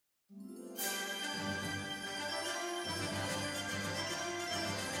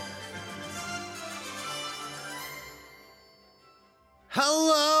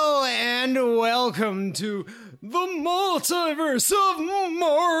Hello and welcome to the multiverse of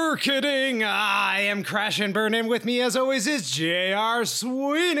marketing. I am Crash and Burn, and with me as always is J.R.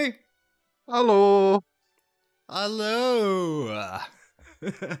 Sweeney. Hello. Hello.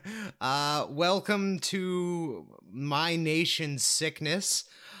 Welcome to my nation's sickness.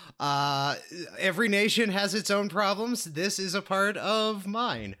 Every nation has its own problems. This is a part of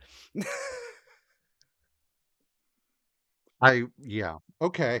mine.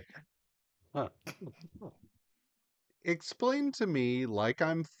 Okay. Huh. Explain to me, like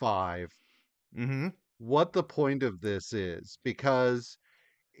I'm 5, Mm-hmm. what the point of this is, because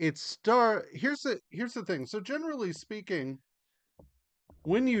here's the thing. So generally speaking,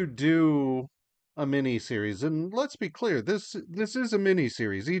 when you do a mini series, and let's be clear, this is a mini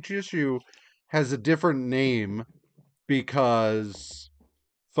series. Each issue has a different name because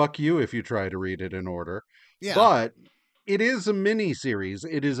fuck you if you try to read it in order. Yeah. But it is a mini series.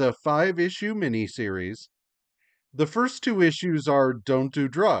 It is a 5-issue mini series. The first 2 issues are Don't Do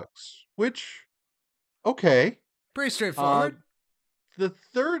Drugs, which, okay. Pretty Uh, straightforward. the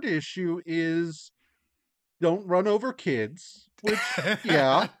third issue is Don't Run Over Kids, which,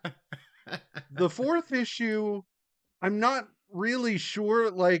 yeah. The fourth issue, I'm not really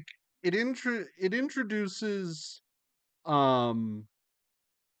sure. Like, it introduces, um,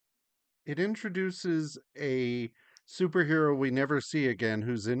 a superhero we never see again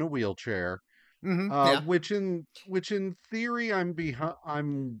who's in a wheelchair. Mm-hmm. Yeah. Which in theory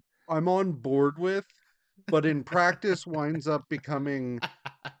I'm on board with, but in practice winds up becoming,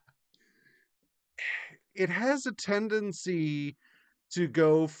 it has a tendency to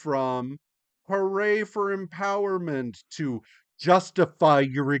go from hooray for empowerment to justify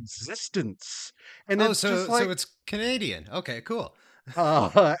your existence. And Oh, it's just so like, it's Canadian. Okay, cool.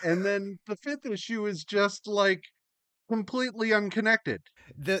 and then the 5th issue is just like completely unconnected.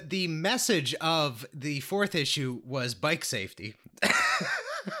 The message of the fourth issue was bike safety.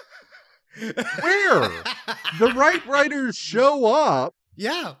 Where the right writers show up,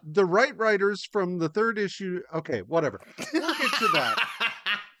 Yeah. the right writers from the 3rd issue. Okay, whatever. We'll get to that.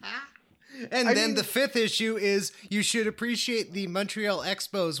 And I then mean, the fifth issue is you should appreciate the Montreal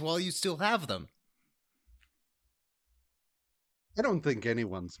Expos while you still have them. I don't think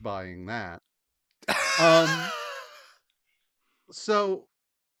anyone's buying that. Um. So,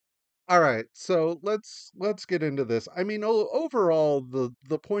 all right. So let's get into this. I mean, overall, the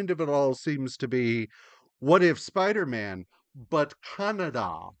point of it all seems to be, what if Spider-Man, but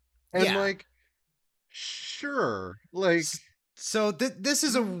Canada, and Yeah. like, sure, like, So this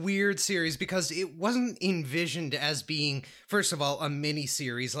is a weird series because it wasn't envisioned as being, first of all, a mini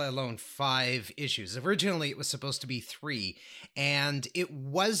series, let alone 5 issues. Originally, it was supposed to be 3, and it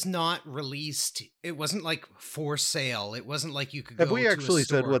was not released. It wasn't like for sale. It wasn't like you could have go we to a actually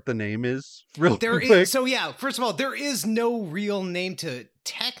said store. what the name is, real There quick? is, so yeah, first of all, there is no real name to it.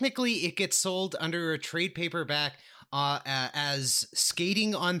 Technically, it gets sold under a trade paperback as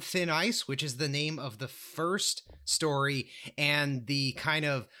Skating on Thin Ice, which is the name of the first story and the kind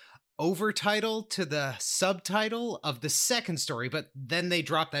of overtitle to the subtitle of the second story. But then they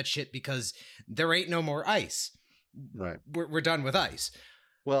drop that shit because there ain't no more ice. Right. We're done with ice.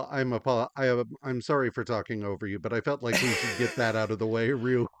 Well, I'm sorry for talking over you, but I felt like we should get that out of the way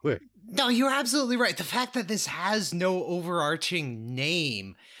real quick. No, you're absolutely right. The fact that this has no overarching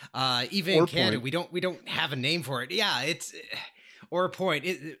name, even Or in Canada, point. we don't have a name for it. Yeah, it's or a point.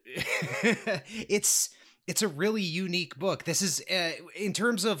 It's a really unique book. This is in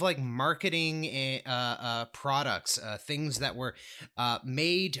terms of like marketing products, things that were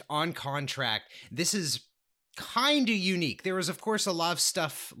made on contract. This is kind of unique. There is, of course, a lot of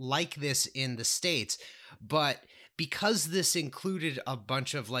stuff like this in the States, but because this included a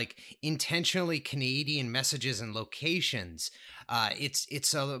bunch of like intentionally Canadian messages and locations,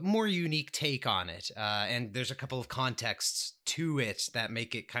 it's a more unique take on it, and there's a couple of contexts to it that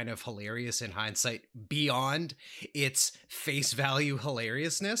make it kind of hilarious in hindsight beyond its face value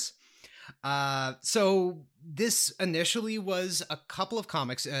hilariousness. So this initially was a couple of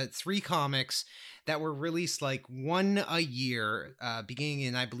comics, 3 comics that were released like one a year, beginning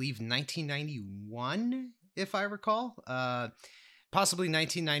in, I believe, 1991, if I recall, possibly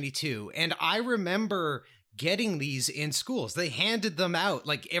 1992. And I remember getting these in schools. They handed them out,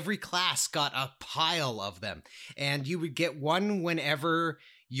 like every class got a pile of them, and you would get one whenever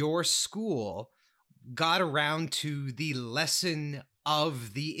your school got around to the lesson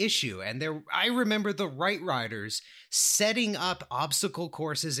of the issue. And there, I remember the right riders setting up obstacle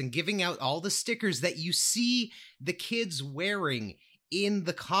courses and giving out all the stickers that you see the kids wearing in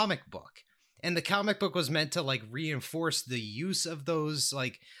the comic book. And the comic book was meant to like reinforce the use of those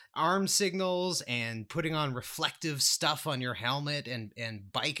like arm signals and putting on reflective stuff on your helmet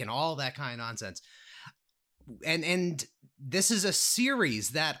and bike and all that kind of nonsense. And this is a series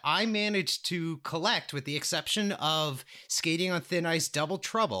that I managed to collect, with the exception of Skating on Thin Ice Double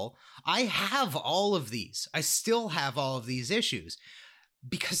Trouble. I have all of these. I still have all of these issues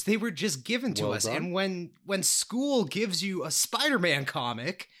because they were just given to Well us. done. And when school gives you a Spider-Man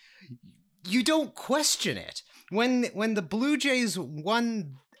comic, you don't question it. When the Blue Jays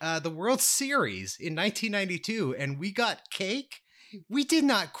won the World Series in 1992 and we got cake, we did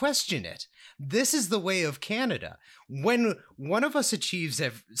not question it. This is the way of Canada. When one of us achieves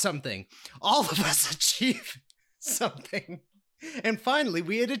something, all of us achieve something. And finally,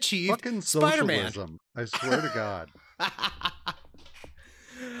 we had achieved Fucking Spider-Man. socialism. I swear to God.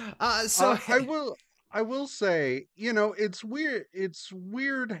 So I will say, you know, it's weird. It's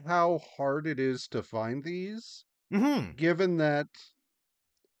weird how hard it is to find these, Mhm. given that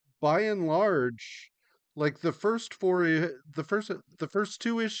by and large, like the first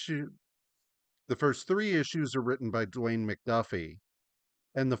two issue, the first three issues are written by Dwayne McDuffie,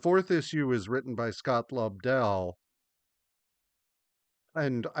 and the fourth issue is written by Scott Lobdell.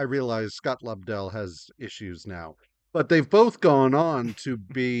 And I realize Scott Lobdell has issues now, but they've both gone on to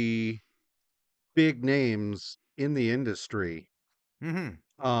be big names in the industry. Mhm.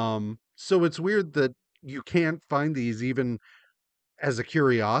 So it's weird that you can't find these even as a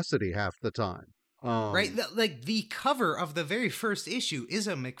curiosity half the time. Right? Like the cover of the very first issue is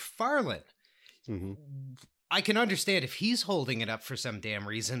a McFarlane. Mhm. I can understand if he's holding it up for some damn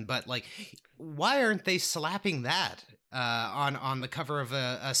reason, but like, why aren't they slapping that on the cover of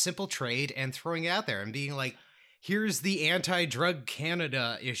a simple trade and throwing it out there and being like, here's the anti-drug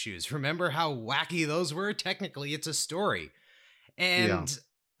Canada issues. Remember how wacky those were? Technically, it's a story. Yeah.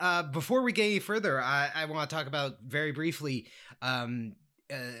 And before we get any further, I want to talk about very briefly um,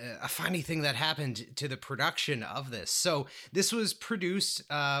 a funny thing that happened to the production of this. So this was produced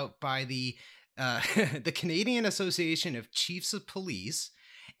by the the Canadian Association of Chiefs of Police,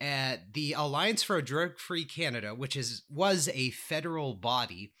 at the Alliance for a Drug-Free Canada, which was a federal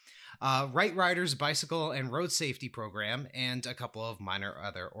body, Right Riders Bicycle and Road Safety Program, and a couple of minor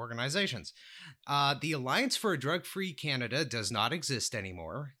other organizations. The Alliance for a Drug-Free Canada does not exist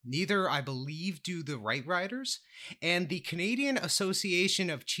anymore. Neither, I believe, do the Right Riders. And the Canadian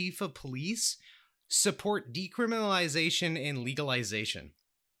Association of Chief of Police support decriminalization and legalization.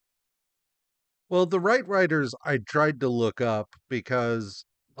 Well, the right writers I tried to look up because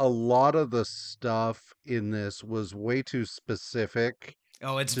a lot of the stuff in this was way too specific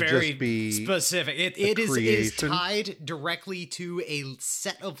Oh, it's to just very be specific. It, a it is creation. tied directly to a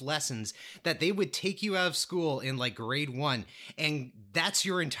set of lessons that they would take you out of school in like grade 1, and that's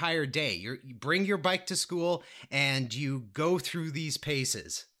your entire day. You bring your bike to school and you go through these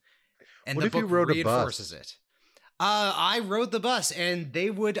paces, and What the if you book rode a reinforces bus? it. I rode the bus, and they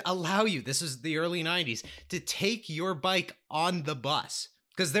would allow you, this is the early 90s, to take your bike on the bus.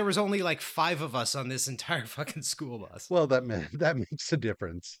 Because there was only like 5 of us on this entire fucking school bus. Well, that makes a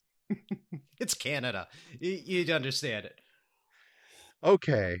difference. It's Canada. You'd understand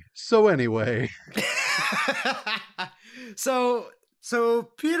Okay. So anyway, it. so so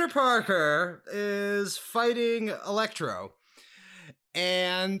Peter Parker is fighting Electro,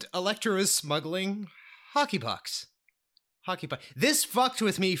 and Electro is smuggling hockey pucks. Hockey puck. This fucked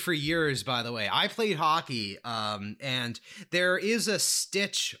with me for years, by the way. I played hockey, and there is a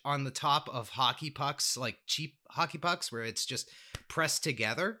stitch on the top of hockey pucks, like cheap hockey pucks, where it's just pressed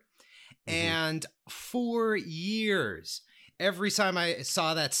together. mhm. And for years, every time I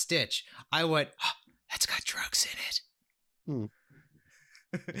saw that stitch, I went, oh, that's got drugs in it. Hmm.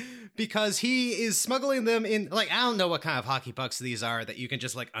 Because he is smuggling them in, like, I don't know what kind of hockey pucks these are that you can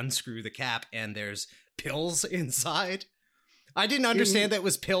just like unscrew the cap and there's pills inside. I didn't in understand that it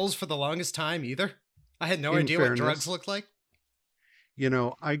was pills for the longest time either. I had no in idea what drugs fairness, looked like. you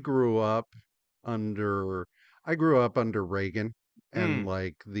know, under I grew up under Reagan and Mm.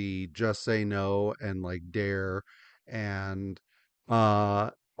 like the Just Say No and like Dare and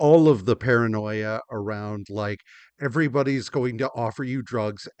uh all of the paranoia around like everybody's going to offer you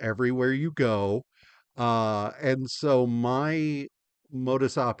drugs everywhere you go. And so my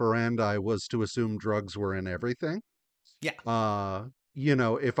modus operandi was to assume drugs were in everything. Yeah. Uh you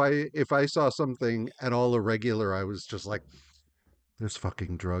know, if I saw something at all irregular, I was just like, there's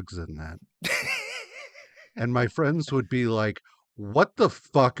fucking drugs in that. And my friends would be like, what the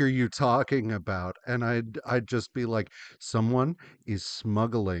fuck are you talking about? And I'd just be like, someone is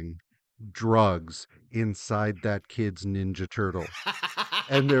smuggling drugs inside that kid's Ninja Turtle.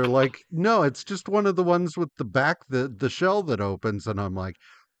 And they're like, no, it's just one of the ones with the shell that opens. And I'm like,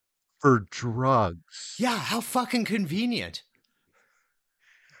 for drugs. Yeah, how fucking convenient.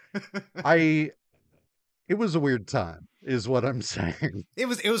 I It was a weird time, is what I'm saying. It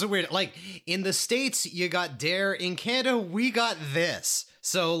was a weird, like, in the States you got Dare, in Canada we got this.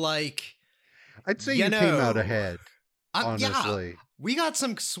 So like, I'd say you you came out know, ahead, yeah, honestly. we got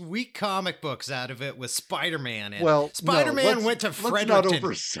some sweet comic books out of it with Spider-Man, and Well, no, Spider-Man went to let's not Fredericton.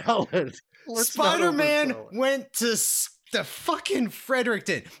 oversell it. Let's not Spider-Man oversell it. went to the fucking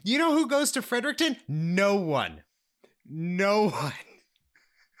Fredericton. You know who goes to Fredericton? No one. No one.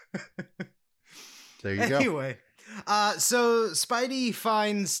 There you go. Anyway, so Spidey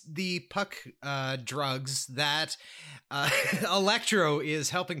finds the puck drugs that Electro is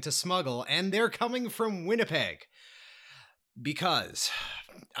helping to smuggle, and they're coming from Winnipeg. Because,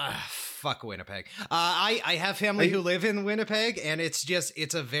 fuck Winnipeg. I have family who live in Winnipeg, and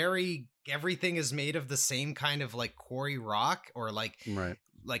it's a very, everything is made of the same kind of like quarry rock or like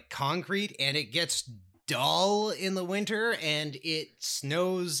concrete, and it gets dull in the winter and it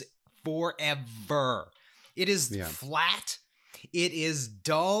snows forever. It is flat. It is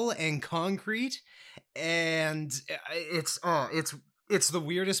dull and concrete, and it's the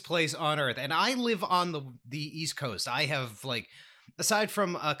weirdest place on earth. And I live on the East Coast. I have, like, aside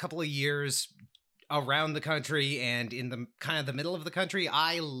from a couple of years around the country and in the kind of the middle of the country,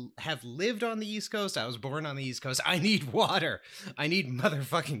 I have lived on the East Coast. I was born on the East Coast. I need water. I need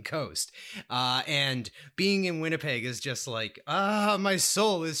motherfucking coast. And being in Winnipeg is just like, my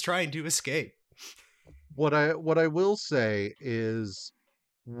soul is trying to escape. What I will say is,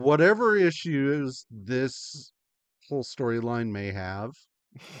 whatever issues this whole storyline may have,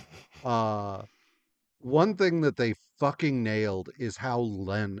 one thing that they fucking nailed is how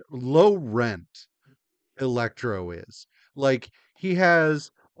low rent Electro is. Like, he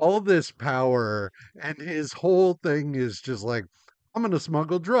has all this power, and his whole thing is just like, I'm gonna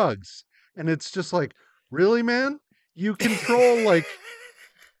smuggle drugs. And it's just like, really, man? You control like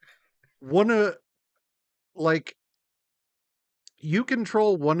one of like you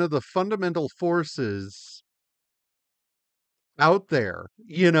control one of the fundamental forces out there,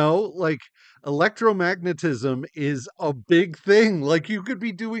 like electromagnetism is a big thing. Like, you could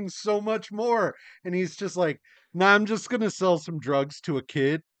be doing so much more. And he's just like, nah, I'm just going to sell some drugs to a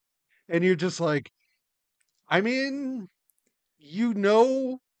kid. And you're just like, I mean, you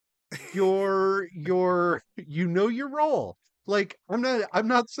know your role. Like, I'm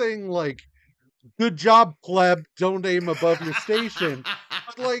not saying like, good job, pleb, don't aim above your station.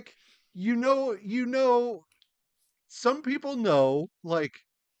 But like, some people know, like,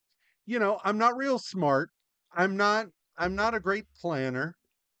 I'm not real smart. I'm not a great planner.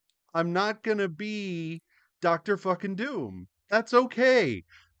 I'm not gonna be Dr. fucking Doom. That's okay.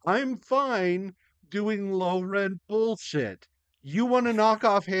 I'm fine doing low rent bullshit. You want to knock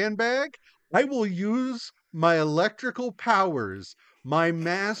off handbag? I will use my electrical powers, my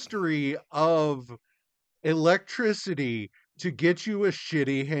mastery of electricity to get you a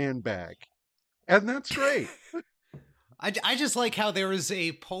shitty handbag. And that's great. I just like how there is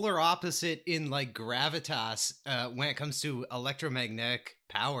a polar opposite in like gravitas when it comes to electromagnetic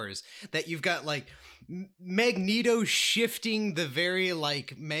powers, that you've got like Magneto shifting the very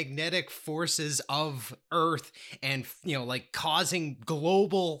like magnetic forces of Earth and, like causing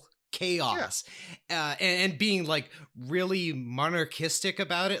global chaos, and being like really monarchistic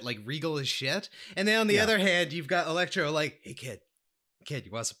about it, like regal as shit. And then on the other hand, you've got Electro like, hey kid,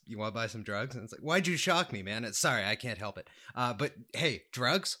 you want to buy some drugs? And it's like, why'd you shock me, man? Sorry, I can't help it. But hey,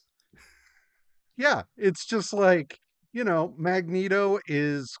 drugs? Yeah, it's just like, Magneto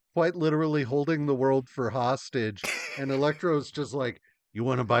is quite literally holding the world for hostage, and Electro's just like, you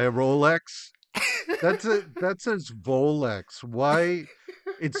want to buy a Rolex? That says Volex. Why?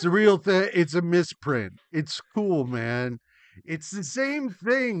 It's the real thing. It's a misprint. It's cool, man. It's the same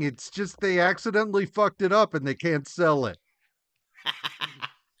thing. It's just they accidentally fucked it up and they can't sell it.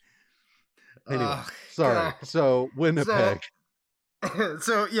 Anyway, sorry. God. So Winnipeg.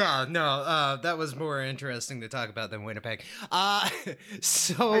 So yeah, no, that was more interesting to talk about than Winnipeg.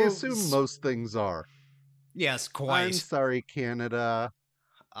 So I assume most things are. Yes, quite. I'm sorry, Canada.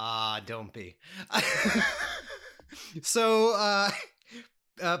 Don't be. So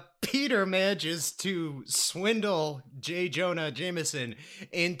Peter manages to swindle J. Jonah Jameson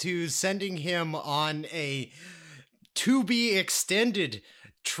into sending him on a to be extended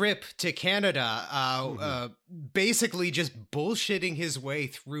trip to Canada, Hmm. basically just bullshitting his way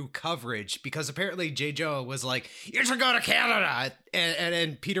through coverage because apparently J. Joe was like, "You should go to Canada,"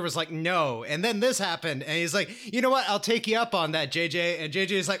 and Peter was like, "No," and then this happened, and he's like, "You know what? I'll take you up on that, JJ," and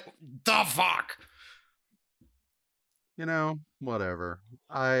JJ is like, "The fuck." Whatever.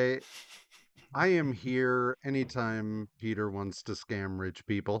 I am here anytime Peter wants to scam rich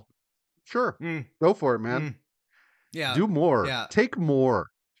people. Sure. Mm, Go for it, man. mm, yeah, Do more. yeah. Take more.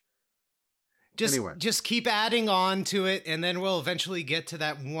 just Anyway, just keep adding on to it, and then we'll eventually get to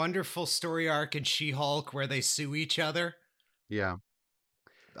that wonderful story arc in She-Hulk where they sue each other. yeah.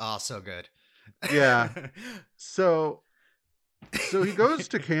 Oh, so good. Yeah. So he goes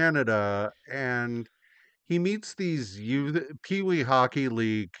to Canada and he meets these youth Pee Wee Hockey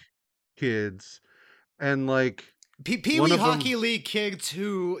League kids and like Pee one Wee of them Hockey League kids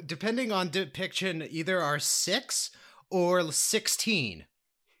who, depending on depiction, either are 6 or 16.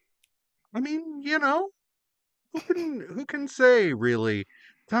 I mean, who can say really?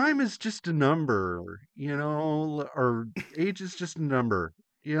 Time is just a number, or age is just a number.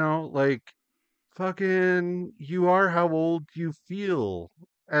 Like fucking you are how old you feel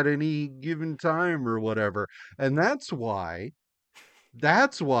at any given time or whatever. And that's why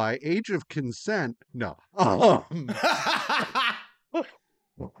age of consent. No.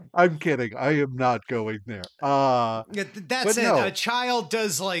 I'm kidding. I am not going there. That's But it. A no. child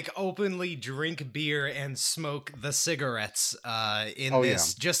does like openly drink beer and smoke the cigarettes in Oh yeah.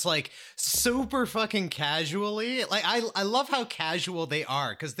 this, just like super fucking casually. Like I love how casual they are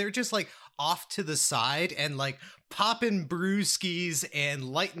because they're just like off to the side and like popping brewskis and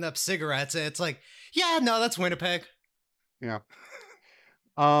lighting up cigarettes. And it's like, yeah, no, that's Winnipeg. Yeah.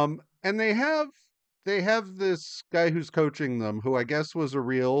 And they have this guy who's coaching them, who I guess was a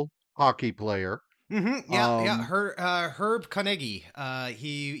real hockey player. Mm-hmm. Yeah, yeah. Um, Herb Carnegie.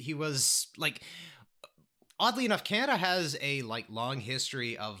 He was like, oddly enough, Canada has a like long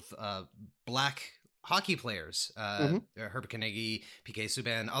history of black hockey players. mhm, Herb Carnegie, PK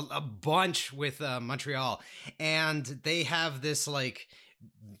Subban, a bunch with Montreal, and they have this like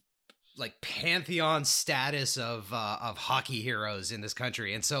pantheon status of hockey heroes in this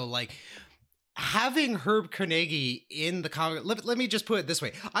country, and so like having Herb Carnegie in the comic. Let me just put it this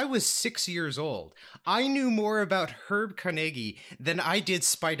way. I was 6 years old. I knew more about Herb Carnegie than I did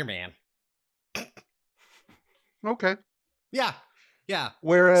Spider-Man. okay. Yeah. Yeah.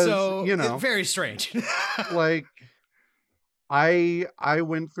 Whereas, So very strange. like I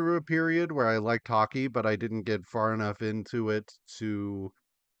went through a period where I liked hockey, but I didn't get far enough into it to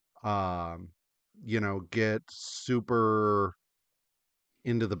um, get super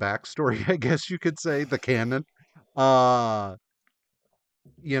into the backstory, I guess you could say, the canon. Uh,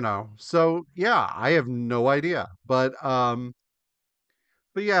 so yeah, I have no idea. But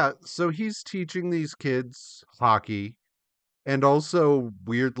yeah, so he's teaching these kids hockey and also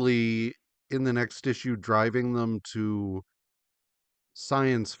weirdly in the next issue driving them to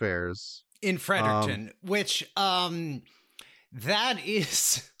science fairs. In Um, Fredericton, which that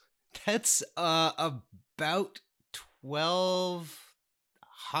is that's about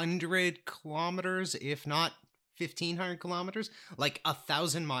 1,200 kilometers, if not 1,500 kilometers, like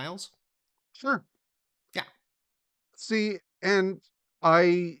 1,000 miles. sure. Yeah. See, and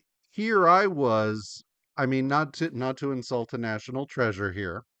I here I was, I mean, not to insult a national treasure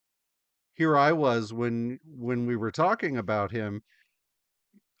here. Here I was when we were talking about him.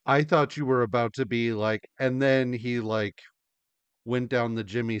 I thought you were about to be like, and then he like went down the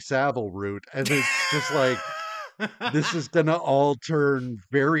Jimmy Savile route, and it's just like this is gonna all turn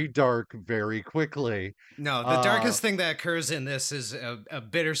very dark very quickly. No, the Uh, darkest thing that occurs in this is a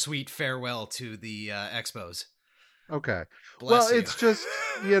bittersweet farewell to the Expos. okay. Well, Bless you. it's just,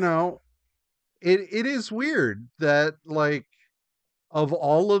 it is weird that like of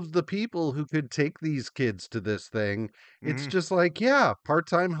all of the people who could take these kids to this thing, it's Mhm. just like, yeah,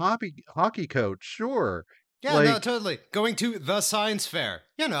 part-time hockey coach, sure. Yeah, no, Like, totally. Going to the science fair.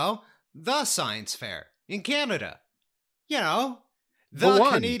 The science fair in Canada. You know, the the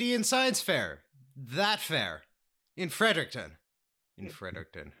one. Canadian Science Fair. That fair in Fredericton. In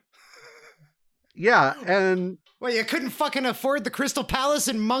Fredericton. Yeah, and Well, you couldn't fucking afford the Crystal Palace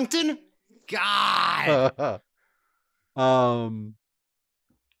in Moncton? God. um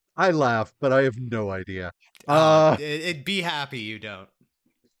I laugh, but I have no idea. Oh, Uh it'd be happy you don't.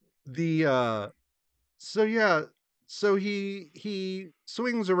 the so yeah, so he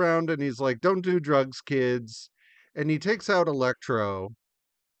swings around and he's like, "Don't do drugs, kids." And he takes out Electro.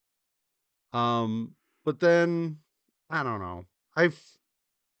 Um but then I don't know. I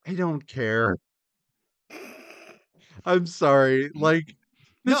don't care. I'm sorry. Like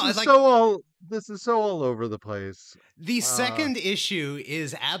No, This I is like so all this is so all over the place. the Uh second issue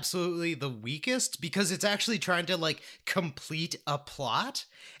is absolutely the weakest because it's actually trying to like complete a plot,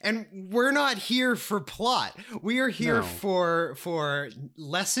 and we're not here for plot. We are here no. for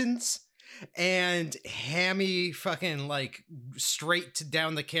lessons and hammy fucking like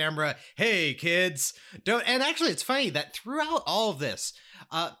down the camera. Hey kids, don't. And actually, it's funny that throughout all of this,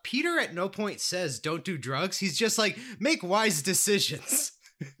 Peter at no point says don't do drugs. He's just like make wise decisions.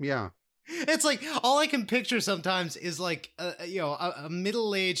 Yeah. It's like all I can picture sometimes is like a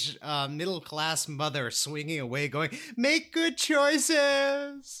middle-aged middle-class mother swinging away going make good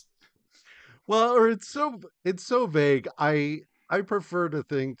choices. Well, or it's so vague. I prefer to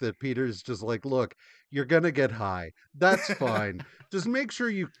think that Peter's just like, look, you're gonna get high. That's fine. Just make sure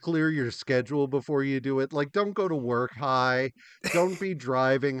you clear your schedule before you do it. Like, don't go to work high. Don't be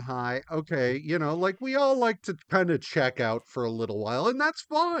driving high. Okay, like we all like to kind of check out for a little while, and that's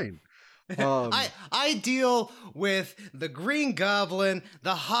fine. I Um, I deal with the Green Goblin,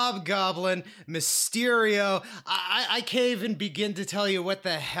 the Hobgoblin, Mysterio. I can't even begin to tell you what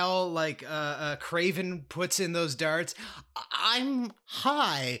the hell like Craven puts in those darts. I'm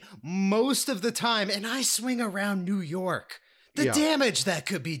high most of the time, and I swing around New York. The yeah. damage that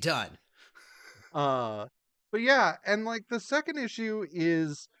could be done. Uh, but yeah, and like the second issue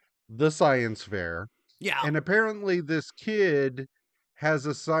is the science fair. Yeah. And apparently, this kid has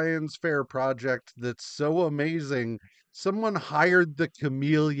a science fair project that's so amazing. Someone hired the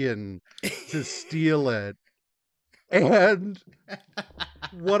chameleon to steal it. And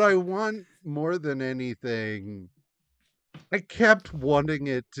what I want more than anything, I kept wanting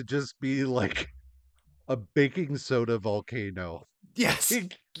it to just be like a baking soda volcano. Yes.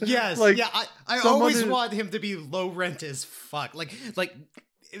 Like, Yes. like Yeah. I someone always is, want him to be low rent as fuck. Like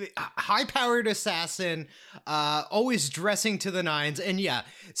high powered assassin, always dressing to the nines, and yeah,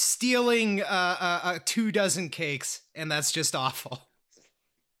 stealing 2 dozen cakes, and that's just awful.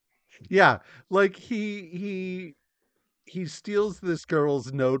 yeah, like he steals this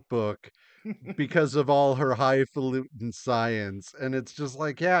girl's notebook because of all her highfalutin science. And it's just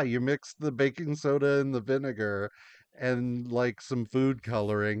like, yeah, you mix the baking soda and the vinegar and like some food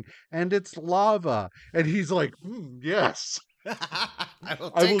coloring, and it's lava. And he's like, yes, I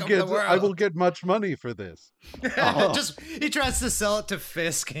will take over the I will world. get much money for this. Uh, Just he tries to sell it to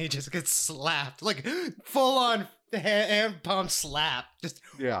Fisk, and he just gets slapped, like full on hand pump slap. Just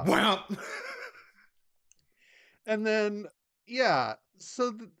yeah. wham. And then, yeah,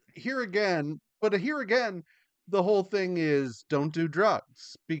 so here again, the whole thing is don't do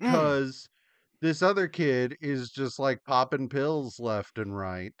drugs Mm, because this other kid is just like popping pills left and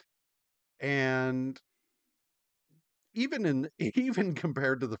right. And even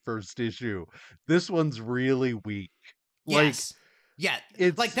compared to the first issue, this one's really weak. Like yes. Yeah,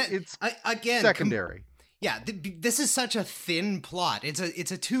 like that. it's Again, secondary. yeah, this is such a thin plot. It's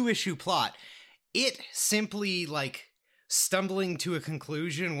a 2 issue plot. It simply like stumbling to a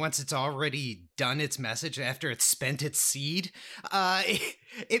conclusion once it's already done its message after it's spent its seed.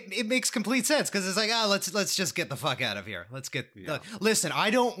 It makes complete sense because it's like, let's just get the fuck out of here. Let's get Yeah. listen. I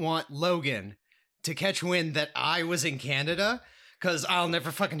don't want Logan to catch wind that I was in Canada because I'll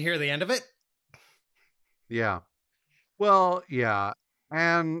never fucking hear the end of it Yeah. Well, yeah.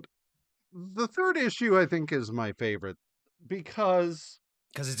 And the third issue I think is my favorite because,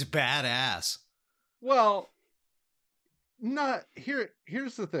 because it's badass. well, not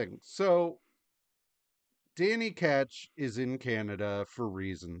here's the thing. So Danny Ketch is in Canada for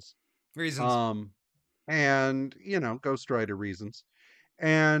reasons. Reasons. Um and Ghost Rider reasons.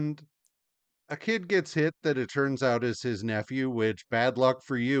 And a kid gets hit that it turns out is his nephew, which bad luck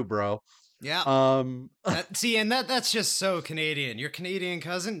for you, bro. Yeah. Um See, and that's just so Canadian. Your Canadian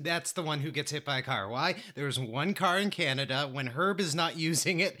cousin, that's the one who gets hit by a car. Why? There's one car in Canada. When Herb is not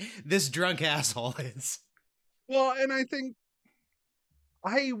using it, this drunk asshole is. well, and I think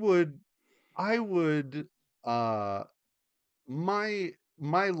I would I would uh my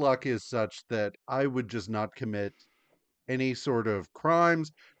luck is such that I would just not commit any sort of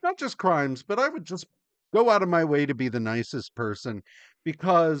crimes, not just crimes, but I would just go out of my way to be the nicest person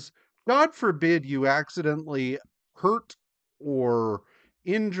because God forbid you accidentally hurt or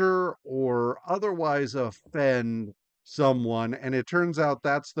injure or otherwise offend someone. And it turns out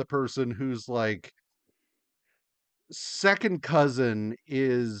that's the person who's like second cousin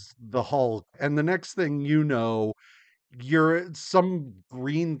is the Hulk. And the next thing you know, you're some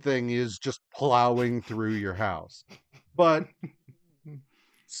green thing is just plowing through your house. But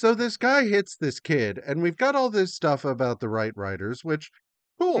so this guy hits this kid, and we've got all this stuff about the right riders, which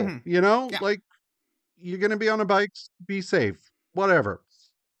cool, Mhm. Yeah. like you're gonna be on a bike, be safe, whatever.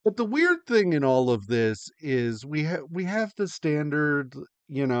 But the weird thing in all of this is we have the standard,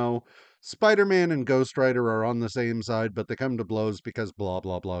 you know, Spider-Man and Ghost Rider are on the same side, but they come to blows because blah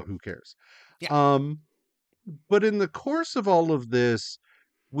blah blah. Who cares? Yeah. Um, but in the course of all of this,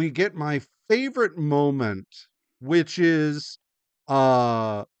 we get my favorite moment, which is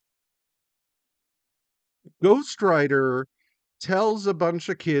uh Ghost Rider tells a bunch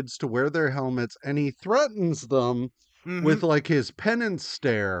of kids to wear their helmets and he threatens them Mm-hmm. with like his penance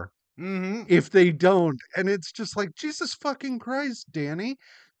stare Mm-hmm. if they don't. And it's just like, Jesus fucking Christ, Danny,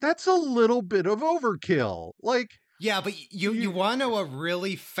 that's a little bit of overkill. Like, Yeah, but you you, want to know a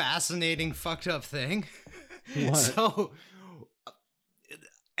really fascinating fucked up thing? what? So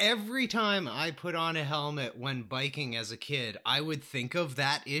every time I put on a helmet when biking as a kid, I would think of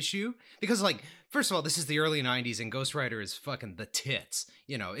that issue because, like, first of all, this is the early 90s and Ghost Rider is fucking the tits.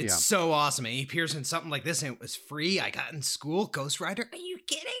 You know, it's Yeah. so awesome. And he appears in something like this and it was free. I got in school. Ghost Rider? Are you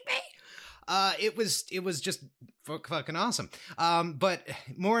kidding me? It was just fucking awesome. But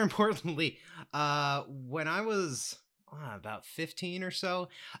more importantly, when I was about 15 or so,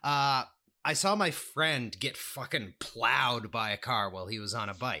 I saw my friend get fucking plowed by a car while he was on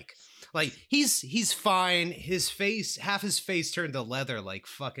a bike. Like he's fine. His face, half his face turned to leather like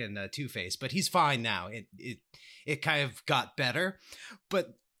fucking Two-Face, but he's fine now. It kind of got better,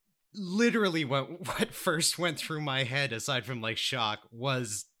 but literally what first went through my head, aside from like shock,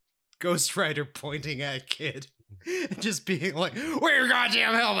 was Ghost Rider pointing at a kid and just being like, "Wear your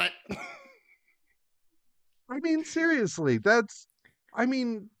goddamn helmet." I mean, seriously, I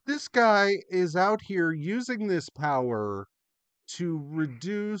mean, this guy is out here using this power to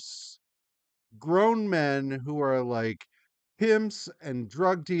reduce grown men who are like pimps and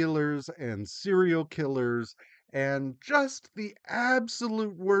drug dealers and serial killers and just the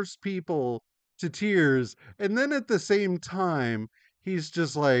absolute worst people to tears. And then at the same time, he's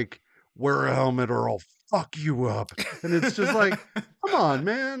just like, wear a helmet or I'll fuck you up. And it's just like, come on,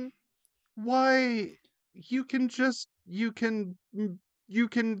 man. Why? You can just, you can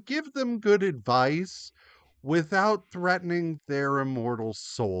give them good advice without threatening their immortal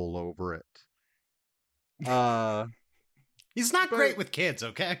soul over it. Uh, He's not but great with kids,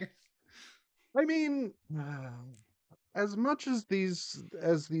 okay? I mean, as much as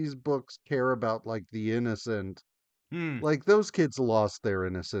these books care about like the innocent, Hmm. like those kids lost their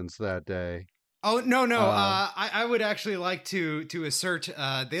innocence that day. Oh no no! Uh, I would actually like to assert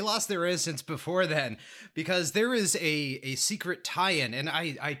they lost their innocence before then, because there is a secret tie-in, and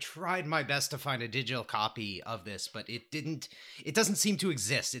I tried my best to find a digital copy of this, but it doesn't seem to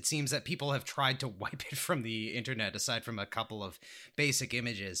exist. It seems that people have tried to wipe it from the internet, aside from a couple of basic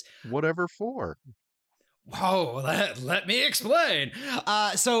images. whatever for. Whoa, let me explain.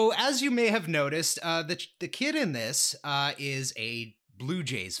 So, as you may have noticed, the kid in this is a Blue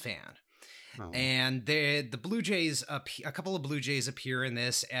Jays fan. Oh, And the Blue Jays, a couple of Blue Jays appear in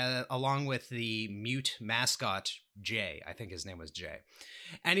this, along with the mute mascot Jay. I think his name was Jay.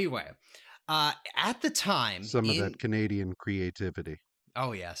 Anyway, at the time some of that in Canadian creativity.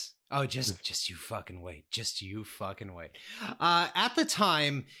 oh yes. Oh, just you fucking wait. Just you fucking wait. At the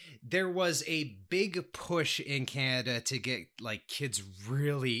time, there was a big push in Canada to get like kids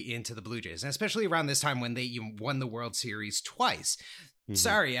really into the Blue Jays, and especially around this time when they won the World Series twice. Mhm.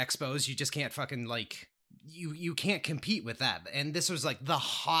 Sorry, Expos, you just can't fucking like you can't compete with that. And this was like the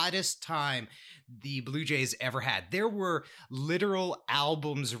hottest time the Blue Jays ever had. There were literal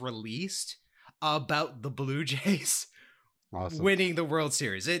albums released about the Blue Jays Awesome. winning the World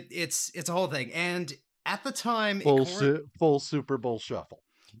Series. It's a whole thing. And at the time, it Full Super Bowl shuffle.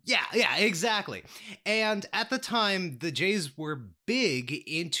 yeah, exactly. And at the time, the Jays were big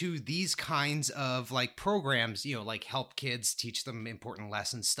into these kinds of like programs, like help kids, teach them important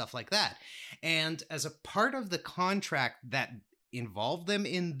lessons, stuff like that. And as a part of the contract that involved them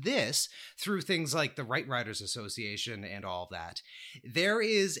in this through things like the Right Riders Association and all that, there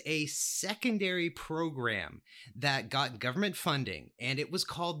is a secondary program that got government funding, and it was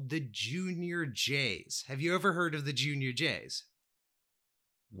called the Junior Jays. Have you ever heard of the Junior Jays?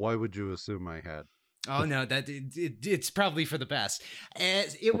 Why would you assume I had? Oh no, it's probably for the best.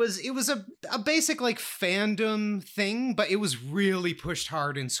 It was a basic like fandom thing, but it was really pushed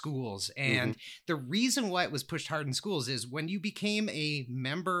hard in schools. Hmm. And the reason why it was pushed hard in schools is when you became a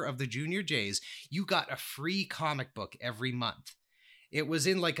member of the Junior Jays, you got a free comic book every month. It was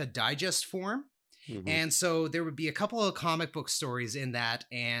in like a digest form. Hmm. And so there would be a couple of comic book stories in that,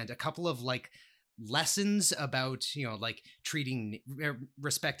 and a couple of like lessons about like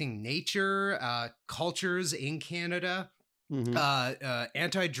respecting nature, cultures in Canada. Hmm.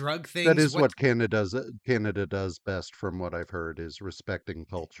 Anti-drug That things. is What? what Canada does best, from what I've heard, is respecting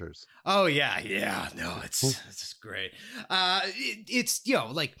cultures. Oh yeah, yeah. No, it's great. It's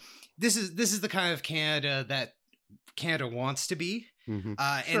like this is the kind of Canada that Canada wants to be. Hmm.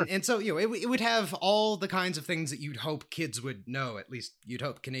 And Sure. so it would have all the kinds of things that you'd hope kids would know. At least you'd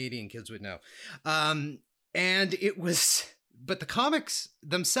hope Canadian kids would know. Um, and it was, but the comics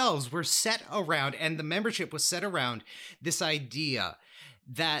themselves were set around, and the membership was set around this idea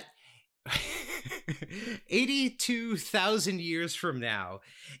that 82,000 years from now,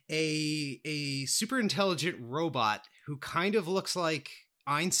 a super intelligent robot who kind of looks like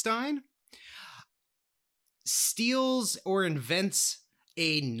Einstein steals or invents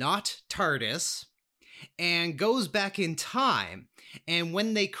a not TARDIS and goes back in time. And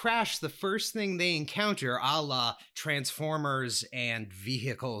when they crash, the first thing they encounter, a la Transformers and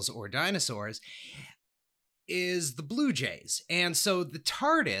vehicles or dinosaurs, is the Blue Jays. And so the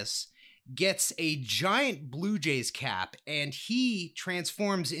TARDIS gets a giant Blue Jays cap and he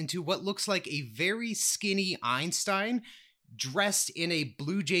transforms into what looks like a very skinny Einstein dressed in a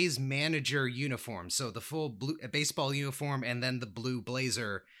Blue Jays manager uniform. So the full blue baseball uniform and then the blue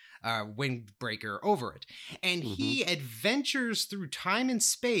blazer windbreaker over it. And Hmm. he adventures through time and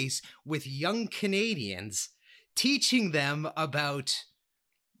space with young Canadians, teaching them about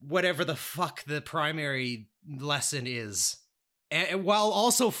whatever the fuck the primary lesson is. And while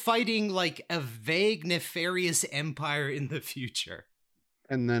also fighting like a vague, nefarious empire in the future.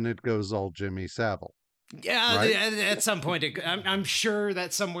 And then it goes all Jimmy Savile, Yeah, right? at some point, I'm sure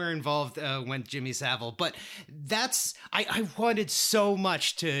that somewhere involved went Jimmy Savile, but I wanted so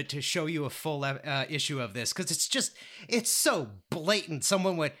much to show you a full issue of this because it's so blatant.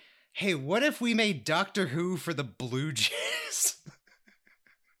 Someone went, "Hey, what if we made Doctor Who for the Blue Jays?"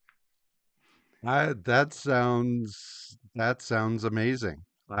 That sounds amazing.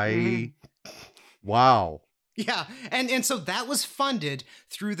 Mhm. Wow. Yeah, and so that was funded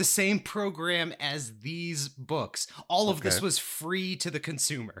through the same program as these books. All of this Okay. was free to the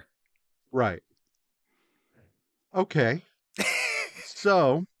consumer. Right. Okay.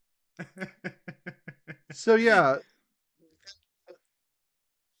 So, so yeah,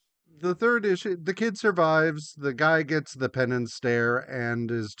 the third issue, the kid survives, the guy gets the penance stare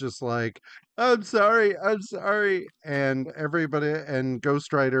and is just like, I'm sorry. And everybody and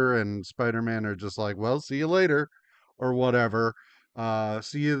Ghost Rider and Spider-Man are just like, well, see you later or whatever.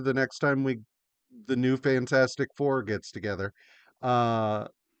 See you the next time the new Fantastic Four gets together. Uh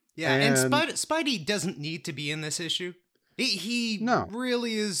Yeah, and and Spidey doesn't need to be in this issue. He no,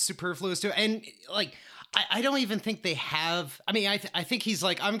 really is superfluous to, and like I don't even think they have. I mean, I think he's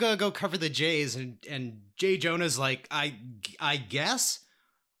like, I'm gonna go cover the Jays, and Jay Jonah's like, I guess,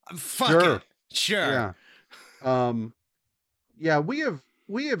 fuck sure. it, sure. Yeah. Um Yeah, we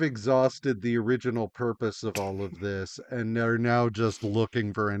have exhausted the original purpose of all of this and are now just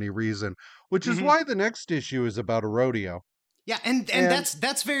looking for any reason, which is Hmm. why the next issue is about a rodeo. Yeah, and And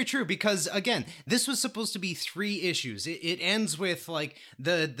that's very true because again, this was supposed to be 3 issues. It ends with like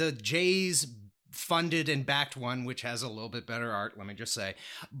the Jays funded and backed one, which has a little bit better art, let me just say.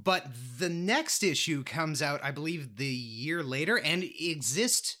 But the next issue comes out, I believe, the year later, and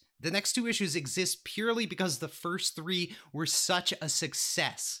exist. The next 2 issues exist purely because the first 3 were such a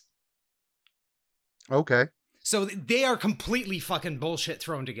success. okay. So they are completely fucking bullshit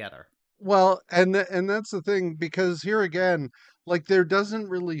thrown together. Well, and that's the thing because here again, like there doesn't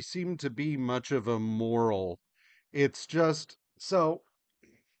really seem to be much of a moral. It's just so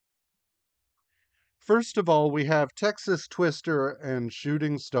first of all, we have Texas Twister and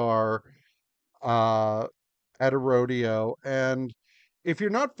Shooting Star uh at a rodeo. And if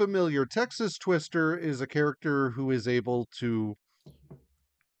you're not familiar, Texas Twister is a character who is able to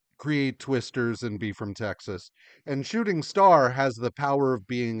create twisters and be from Texas. And Shooting Star has the power of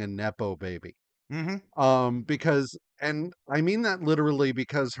being a Nepo baby. Mm-hmm. Because, and I mean that literally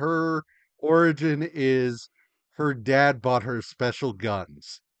because her origin is her dad bought her special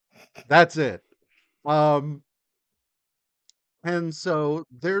guns. That's it. Um, and so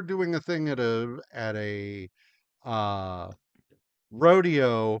they're doing a thing at a uh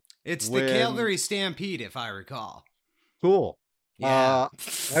rodeo It's the when Calgary Stampede, if I recall. cool. Yeah.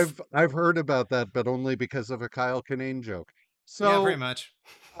 Uh I've heard about that, but only because of a Kyle Kinane joke. Yeah, pretty So much.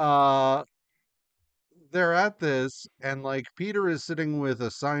 uh they're at this and like Peter is sitting with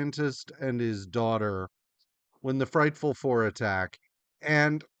a scientist and his daughter when the Frightful Four attack.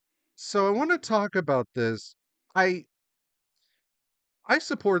 And so I want to talk about this. I I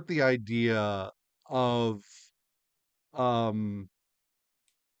support the idea of um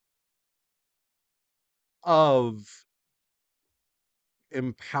of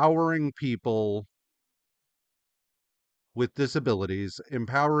empowering people with disabilities,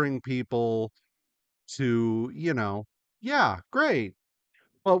 empowering people to, yeah, great.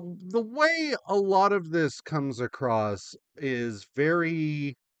 But the way a lot of this comes across is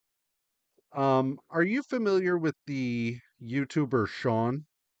very are you familiar with the YouTuber Sean?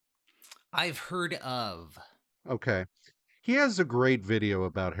 I've heard of. Okay. He has a great video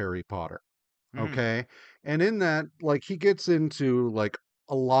about Harry Potter. Mhm. Okay. And in that, like, he gets into like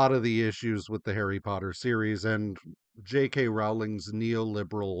a lot of the issues with the Harry Potter series and J.K. Rowling's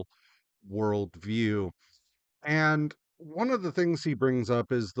neoliberal worldview. And one of the things he brings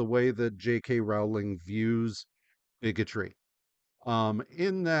up is the way that J.K. Rowling views bigotry.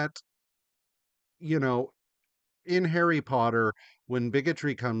 In that, you know, in Harry Potter, when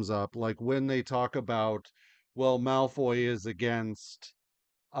bigotry comes up, like when they talk about, well, Malfoy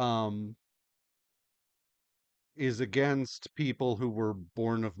um, is against people who were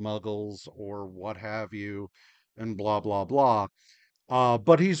born of muggles or what have you, and blah, blah, blah.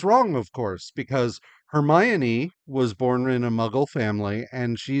 But he's wrong, of course, because Hermione was born in a muggle family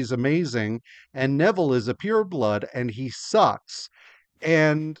and she's amazing, and Neville is a pureblood and he sucks.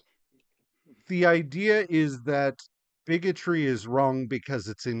 And the idea is that bigotry is wrong because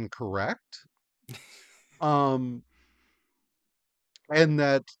it's incorrect. Um, and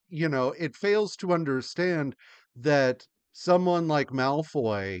that, it fails to understand that someone like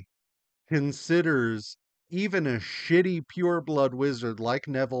Malfoy considers even a shitty pureblood wizard like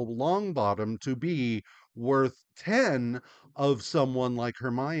Neville Longbottom to be worth 10 of someone like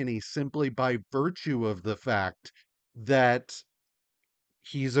Hermione simply by virtue of the fact that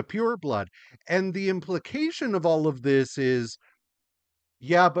he's a pureblood. And the implication of all of this is,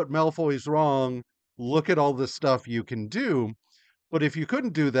 yeah, but Malfoy's wrong. Look at all the stuff you can do. But if you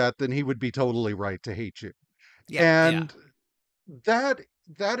couldn't do that, then he would be totally right to hate you. Yeah, yeah, And that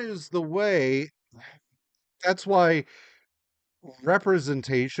that is the way. That's why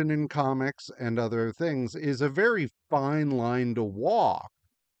representation in comics and other things is a very fine line to walk.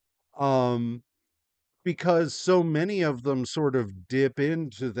 Um, because so many of them sort of dip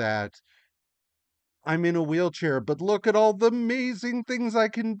into that. I'm in a wheelchair, but look at all the amazing things I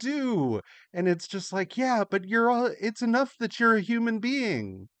can do. And it's just like, yeah, but it's enough that you're a human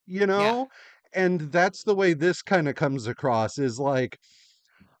being, you yeah. know? And that's the way this kind of comes across is like,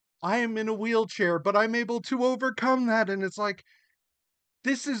 I am in a wheelchair, but I'm able to overcome that. And it's like,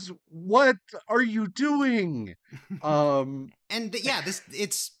 this is what are you doing? Um, And yeah, this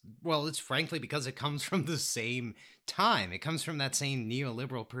it's well, it's frankly because it comes from the same time. It comes from that same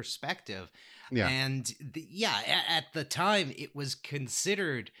neoliberal perspective. yeah, And yeah, at the time it was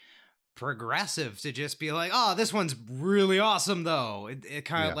considered progressive to just be like, "Oh, this one's really awesome though." It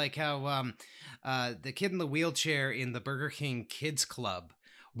kind of yeah. like how the kid in the wheelchair in the Burger King Kids Club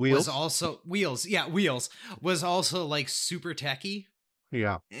was Wheels? also Wheels. Yeah, Wheels was also like super techie.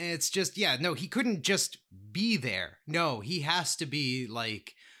 Yeah. It's just, yeah, no, he couldn't just be there. No, he has to be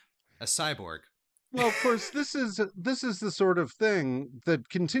like a cyborg. Well, of course, this is the sort of thing that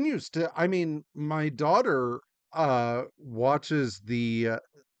continues to. I mean, my daughter watches the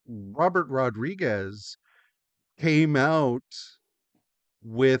Robert Rodriguez came out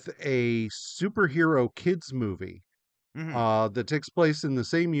with a superhero kids movie Hmm. that takes place in the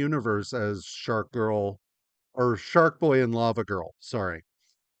same universe as Shark Girl or Shark Boy and Lava Girl. Sorry.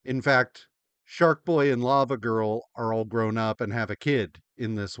 In fact, Shark Boy and Lava Girl are all grown up and have a kid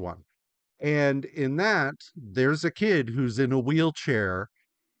in this one. And in that, there's a kid who's in a wheelchair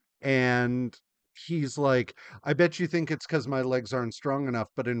and he's like, I bet you think it's because my legs aren't strong enough,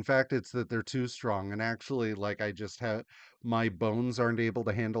 but in fact, it's that they're too strong. And actually, like, I just have my bones aren't able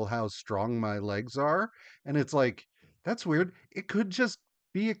to handle how strong my legs are. And it's like, that's weird. It could just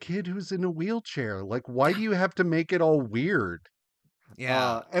be a kid who's in a wheelchair. Like, why Yeah. do you have to make it all weird?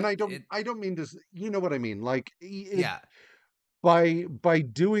 Yeah. And I don't, It, I don't mean to, you know what I mean? Like, it yeah. by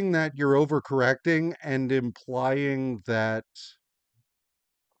doing that, you're overcorrecting and implying that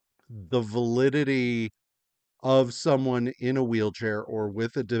the validity of someone in a wheelchair or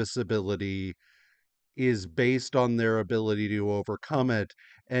with a disability is based on their ability to overcome it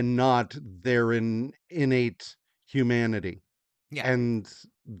and not their innate humanity. Yeah. And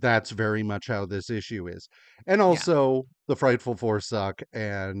that's very much how this issue is. And Yeah. also, the Frightful Four suck,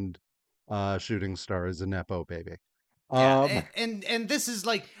 and Shooting Star is a Nepo baby. Yeah. Um, And this is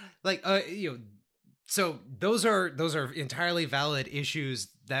like so those are entirely valid issues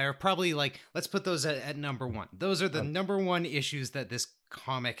that are probably like, let's put those at number one. Those are the uh, number one issues that this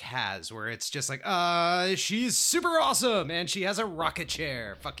comic has, where it's just like, she's super awesome and she has a rocket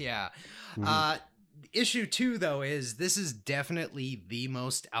chair. Fuck yeah. mhm, Uh Issue 2, though, is this is definitely the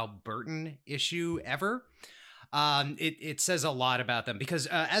most Albertan issue ever. It says a lot about them because,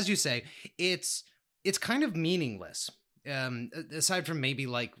 as you say, it's kind of meaningless. Aside from maybe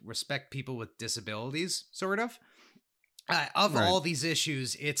like respect people with disabilities, sort of. Of Right. all these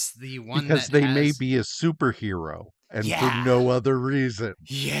issues, it's the one Because that they may has, be a superhero and for yeah, no other reason.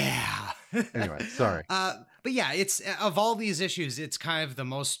 yeah. Anyway, sorry. But yeah, it's of all these issues, it's kind of the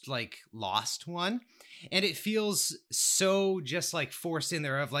most like lost one. And it feels so just like forced in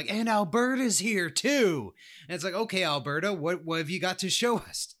there of like, and Alberta's here too. And it's like, okay, Alberta, what have you got to show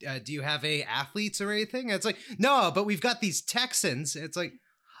us? Do you have a athletes or anything? And it's like, no, but we've got these Texans. It's like,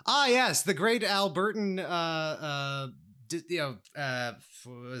 ah, yes, the great Albertan,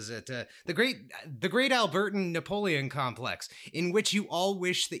 what was it? The great Albertan Napoleon complex, in which you all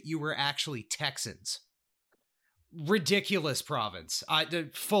wish that you were actually Texans. Ridiculous province,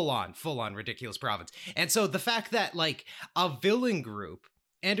 full on ridiculous province. And so the fact that like a villain group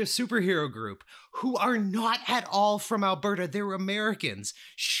and a superhero group who are not at all from Alberta, they're Americans,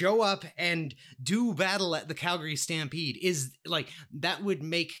 show up and do battle at the Calgary Stampede is like, that would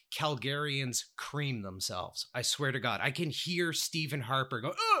make Calgarians cream themselves. I swear to God, I can hear Stephen Harper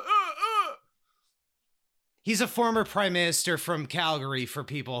go, He's a former prime minister from Calgary for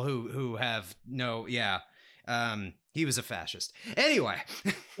people who have no, yeah. He was a fascist. Anyway.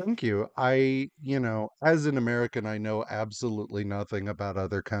 Thank you. As an American, I know absolutely nothing about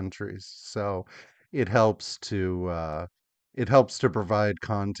other countries. So it helps to provide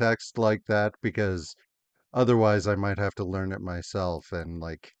context like that because otherwise I might have to learn it myself and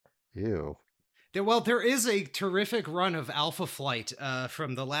like, ew. Well, there is a terrific run of Alpha Flight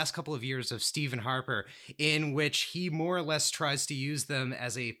from the last couple of years of Stephen Harper, in which he more or less tries to use them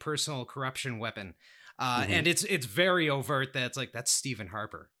as a personal corruption weapon. Hmm. And it's very overt that it's like, that's Stephen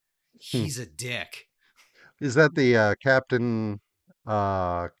Harper. He's a dick. Is that the Captain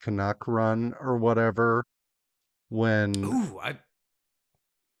Canuck run or whatever? When Ooh, I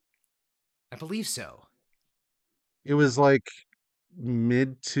believe so. it was like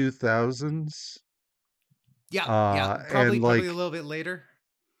mid 2000s, Yeah, probably and probably a like little bit later.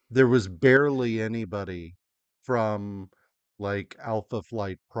 there was barely anybody from like Alpha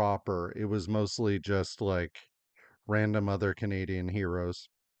Flight proper. It was mostly just like random other Canadian heroes.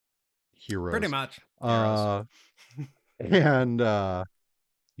 Pretty Heroes. much. Heroes. Uh and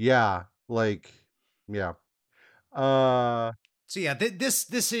yeah, like yeah. Uh So yeah,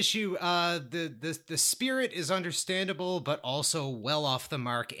 this issue, the spirit is understandable, but also well off the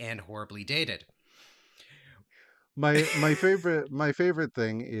mark and horribly dated. my favorite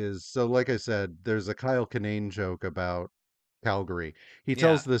thing is, so like I said, there's a Kyle Kinane joke about Calgary. He Yeah.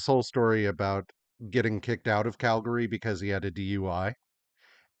 tells this whole story about getting kicked out of Calgary because he had a DUI,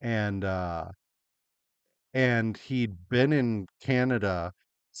 and he'd been in Canada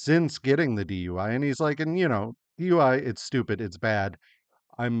since getting the DUI, and he's like, and DUI, it's stupid, it's bad.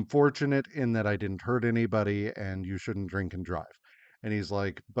 I'm fortunate in that I didn't hurt anybody, and you shouldn't drink and drive. And he's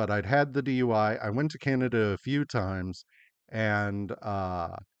like, but I'd had the DUI. I went to Canada a few times, and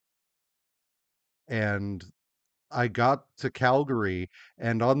and I got to Calgary,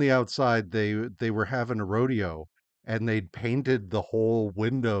 and on the outside they were having a rodeo, and they'd painted the whole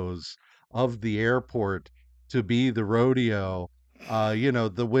windows of the airport to be the rodeo.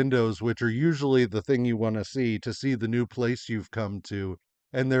 The windows, which are usually the thing you want to see the new place you've come to.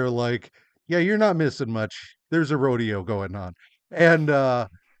 And they're like, "Yeah, you're not missing much. There's a rodeo going on." And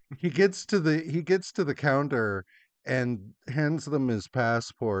he gets to the counter and hands them his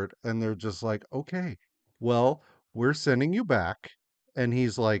passport, and they're just like, "Okay, well, we're sending you back." And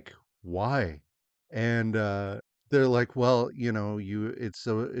he's like, "Why?" And they're like, "Well,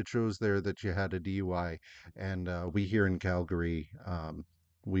 it shows there that you had a DUI, and we here in Calgary,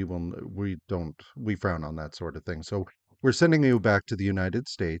 we frown on that sort of thing, so we're sending you back to the United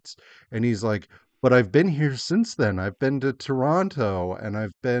States." And he's like, "But I've been here since then. I've been to Toronto, and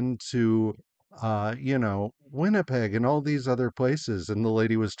I've been to Winnipeg and all these other places." And the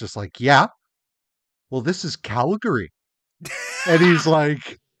lady was just like, "Yeah, well, this is Calgary." And he's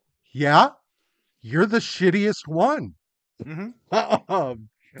like, "Yeah, you're the shittiest one." Mm-hmm. um,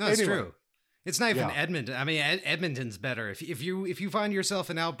 No, it's anyway, true. It's not even yeah, Edmonton. I mean, Edmonton's better. If you find yourself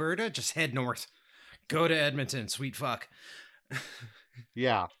in Alberta, just head north. Go to Edmonton, sweet fuck.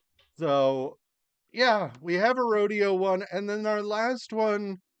 yeah. So, yeah, we have a rodeo one, and then our last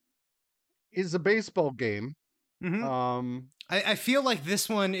one is a baseball game. Mm-hmm. Um, I feel like this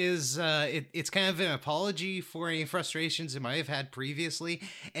one is it's kind of an apology for any frustrations it might have had previously,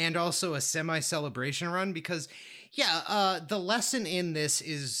 and also a semi celebration run because, yeah, the lesson in this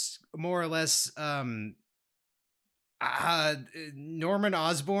is more or less uh Norman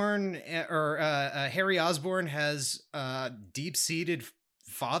Osborn or Harry Osborn has deep-seated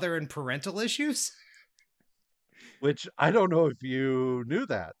father and parental issues. Which I don't know if you knew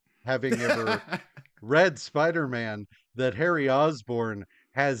that, having ever read Spider-Man, that Harry Osborn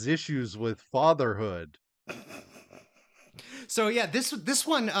has issues with fatherhood. So yeah, this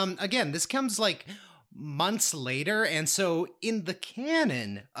one again, this comes like months later, and so in the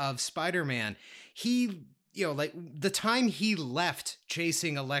canon of Spider-Man, he, you know, like the time he left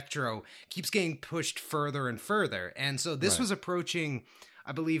chasing Electro keeps getting pushed further and further. And so this Right. was approaching,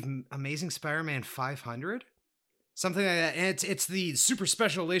 I believe, Amazing Spider-Man 500, something like that. And it's the super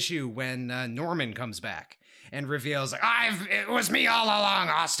special issue when Norman comes back and reveals like, it was me all along,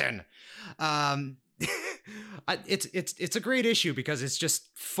 Austin. Um, it's a great issue because it's just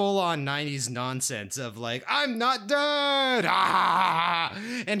full on 90s nonsense of like, I'm not dead,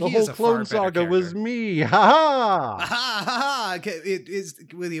 and The he is whole a far Clone better Saga was character. me. Ha It is.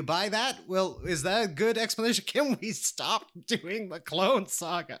 Will you buy that? Well, is that a good explanation? Can we stop doing the Clone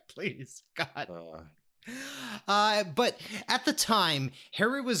Saga, please? God. ha. But at the time,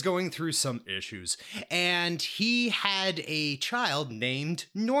 Harry was going through some issues, and he had a child named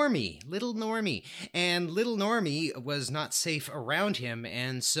Normie, little Normie, and little Normie was not safe around him,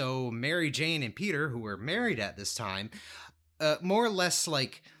 and so Mary Jane and Peter, who were married at this time, more or less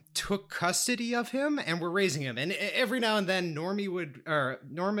like took custody of him and were raising him. And every now and then, Harry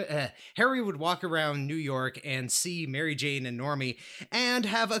would walk around New York and see Mary Jane and Normie and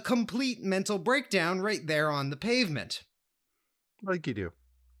have a complete mental breakdown right there on the pavement, Like you do.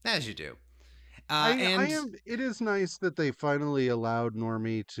 as you do. I And am. It is nice that they finally allowed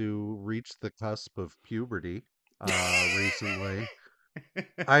Normie to reach the cusp of puberty recently.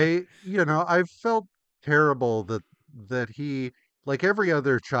 I felt terrible that he, like every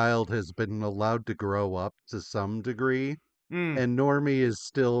other child, has been allowed to grow up to some degree, mm, and Normie is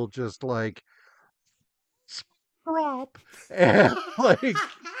still just like stop, and like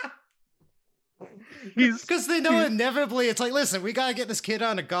he's because they know he's inevitably it's like, listen, we gotta get this kid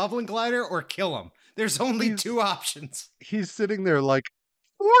on a goblin glider or kill him. There's only he's two options. he's sitting there like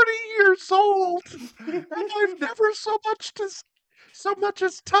 40 years old, and I've never so much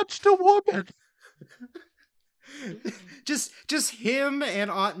as touched a woman. just him and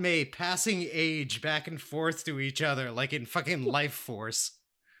Aunt May passing age back and forth to each other like in fucking Life Force.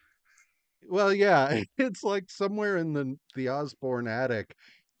 Well, yeah, it's like somewhere in the Osborne attic,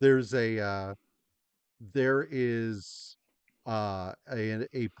 there's there is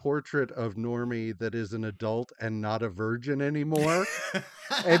a portrait of Normie that is an adult and not a virgin anymore,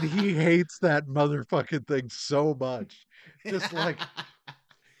 and he hates that motherfucking thing so much. Just like,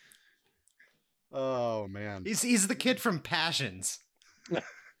 oh man. He's the kid from Passions.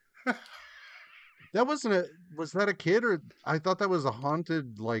 That wasn't a Was that a kid, or I thought that was a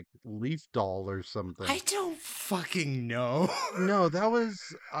haunted like leaf doll or something. I don't fucking know. No, that was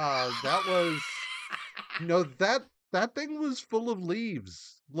no that thing was full of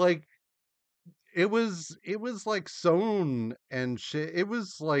leaves. Like it was like sewn and shit. It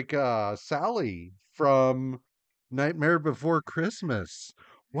was like Sally from Nightmare Before Christmas.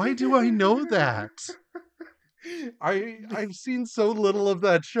 Why do I know that? I've seen so little of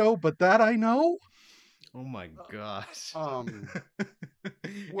that show, but that I know. Oh my gosh. Um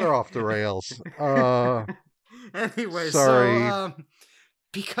we're off the rails. Anyway, so Sorry.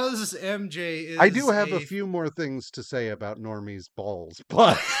 because MJ I do is have a a few more things to say about Normie's balls,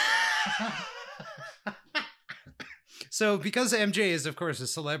 but So, because MJ is, of course, a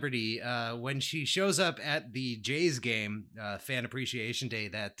celebrity, when she shows up at the Jays game, Fan Appreciation Day,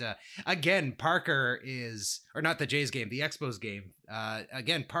 that, again, Parker is, or not the Jays game, the Expos game,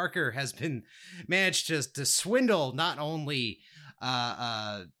 again, Parker has been managed to swindle not only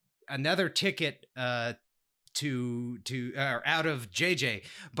another ticket to out of JJ,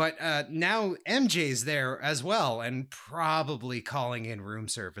 but now MJ's there as well, and probably calling in room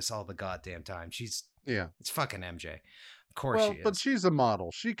service all the goddamn time. yeah. It's fucking MJ. Of course Well, she but is. she's a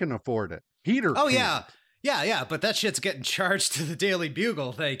model. She can afford it. Peter Oh can't, yeah. Yeah, but that shit's getting charged to the Daily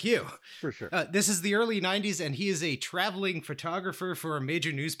Bugle. Thank you. for sure. This is the early 90s, and he is a traveling photographer for a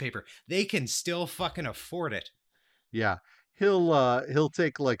major newspaper. They can still fucking afford it. Yeah. He'll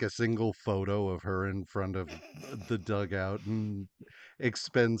take like a single photo of her in front of the dugout and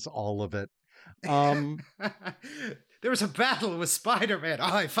expense all of it. Um There was a battle with Spider-Man.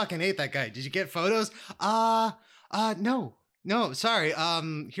 Oh, I fucking hate that guy. Did you get photos? No. No, sorry.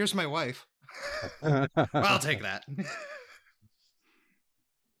 Here's my wife. Well, I'll take that.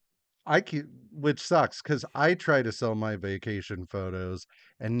 I can which sucks because I try to sell my vacation photos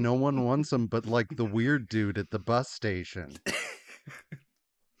and no one wants them but like the weird dude at the bus station.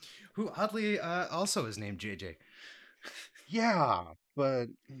 Who oddly also is named JJ. Yeah, but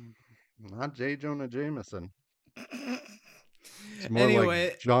not J. Jonah Jameson. It's more like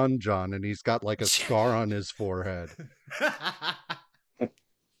Anyway, John, and he's got like a scar on his forehead.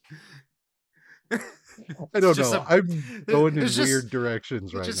 I it's don't just know. a. I'm going in There's just weird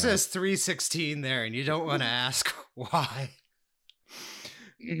directions it right just now. says 316 there, and you don't want to ask why.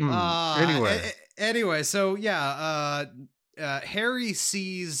 Anyway, Anyway, so yeah, Harry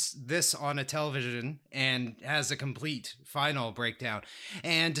sees this on a television and has a complete final breakdown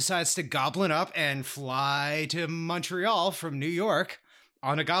and decides to goblin up and fly to Montreal from New York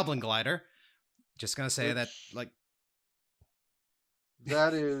on a goblin glider. Just gonna say that, which like,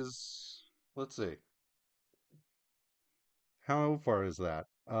 that is, let's see, how far is that?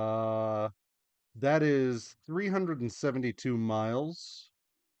 That is 372 miles,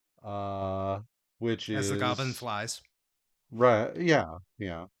 uh, which as the goblin is flies. right. Yeah,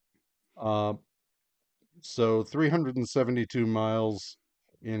 yeah. Uh, so 372 miles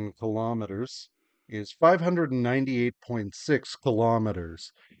in kilometers is 598.6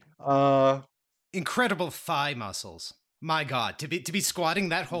 kilometers. Uh, Incredible thigh muscles. My God, to be squatting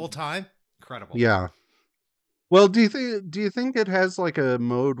that whole time, incredible. yeah. Well, do you think it has like a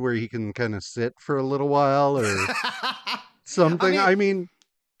mode where he can kind of sit for a little while or I something? mean, I mean,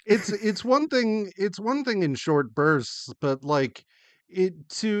 it's one thing in short bursts, but like it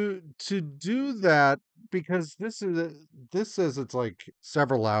to do that because this says it's like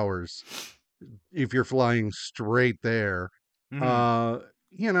several hours if you're flying straight there. mhm. Uh,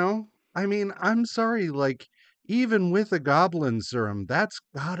 you know, I mean, I'm sorry, like even with a goblin serum, that's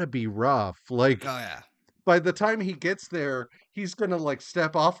gotta be rough. Like Oh yeah. by the time he gets there, he's gonna like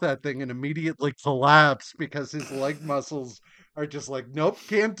step off that thing and immediately collapse because his leg muscles are just like, nope,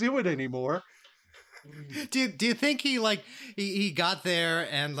 can't do it anymore. Do you think he like he got there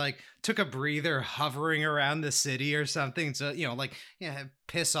and like took a breather hovering around the city or something, so like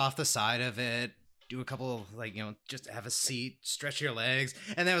piss off the side of it, do a couple of like just have a seat, stretch your legs,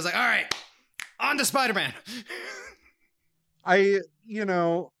 and then it was like, all right, on to Spider-Man. I, you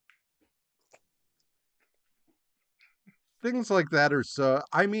know, things like that are so,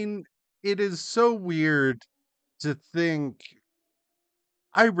 I mean, it is so weird to think.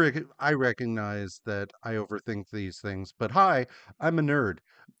 I recognize that I overthink these things, but hi, I'm a nerd.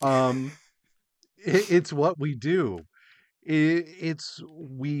 Um, it's what we do. It's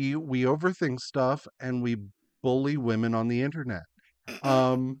we overthink stuff and we bully women on the internet.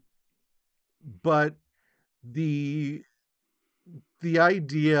 Um, but the the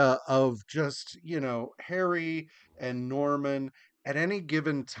idea of just, Harry and Norman at any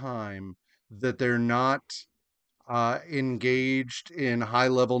given time that they're not engaged in high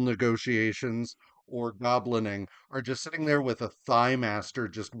level negotiations or goblining are just sitting there with a thigh master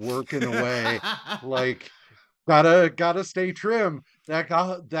just working away like gotta stay trim.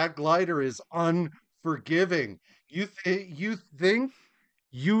 That glider is unforgiving. You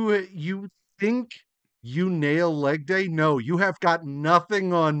think you nail leg day? No, you have got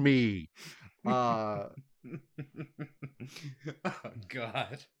nothing on me. Uh Oh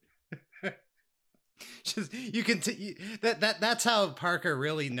God. Just you can that's how Parker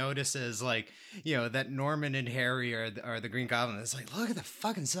really notices like that Norman and Harry are the Green Goblin. It's like, look at the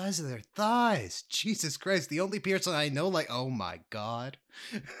fucking size of their thighs. Jesus Christ, the only person I know, like, oh my God.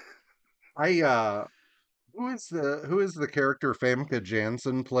 I who is the character Famke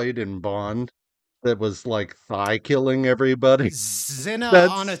Janssen played in Bond that was like thigh killing everybody? Zinna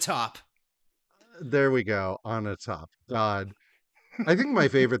on a That's top. there we go, on a top. God. I think my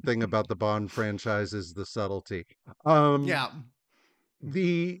favorite thing about the Bond franchise is the subtlety. Um Yeah.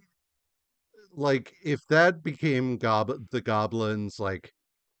 the like if that became the Goblin's like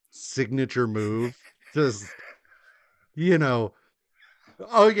signature move, just you know,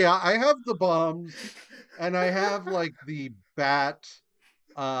 oh yeah, I have the bombs and I have like the bat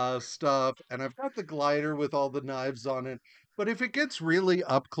stuff and I've got the glider with all the knives on it. But if it gets really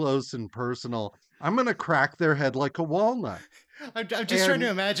up close and personal, I'm gonna crack their head like a walnut. I'm just trying to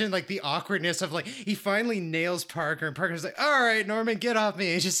And imagine like the awkwardness of like he finally nails Parker and Parker's like, all right, Norman, get off me.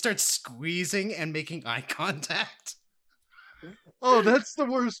 And he just starts squeezing and making eye contact. oh, that's the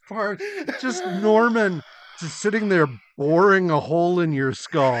worst part. Just Norman just sitting there boring a hole in your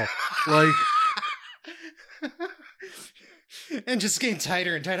skull. Like, And just getting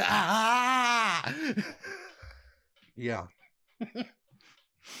tighter and tighter. Ah! yeah,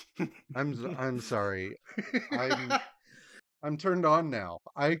 I'm sorry. I'm I'm turned on now.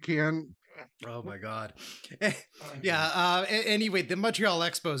 I can't. Oh my god. Yeah, anyway, the Montreal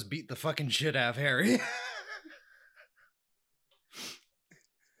Expos beat the fucking shit out of Harry.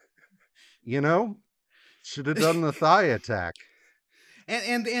 You know, should have done the thigh attack.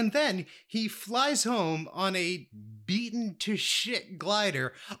 And then he flies home on a beaten to shit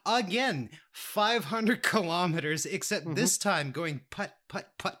glider again, 500 kilometers, except Hmm. this time going putt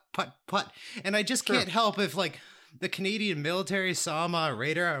putt putt putt putt. And I just Sure. can't help if like the Canadian military saw him on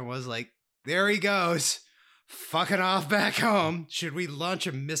radar and was like, there he goes, fucking off back home. Should we launch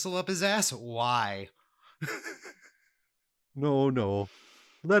a missile up his ass? Why? No, no.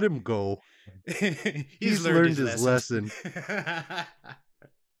 Let him go. He's He's learned learned his his lessons. lesson.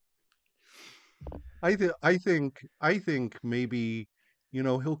 I think maybe,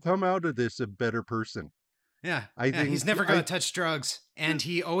 he'll come out of this a better person. Yeah, I yeah, he's think never I gonna touch drugs, and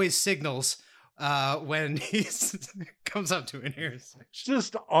he always signals when he comes up to an intersection.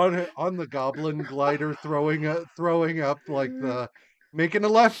 just on the goblin glider throwing up like the making a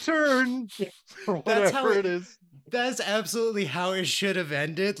left turn or That's how whatever it is. That's absolutely how it should have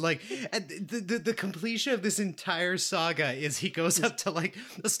ended. Like the completion of this entire saga is he goes up to like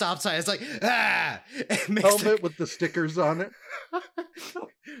the stop sign. It's like and makes Helmet with the stickers on it.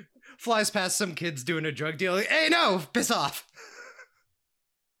 flies past some kids doing a drug deal. Like, hey, no, piss off.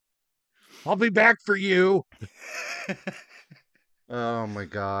 I'll be back for you. Oh my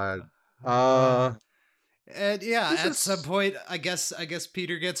god. Uh And yeah, this at some is point, I guess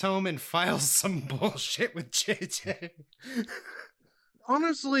Peter gets home and files some bullshit with JJ.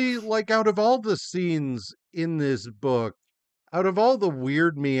 honestly, like, out of all the scenes in this book, out of all the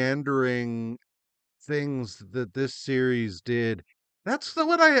weird meandering things that this series did, that's the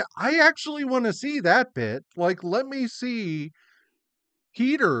what I actually want to see that bit. Like, let me see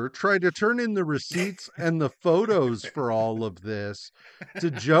Peter try to turn in the receipts and the photos for all of this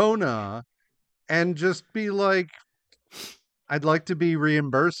to Jonah and just be like, I'd like to be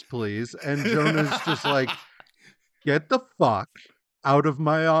reimbursed, please. And Jonah's just like, get the fuck out of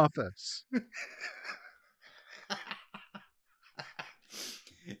my office.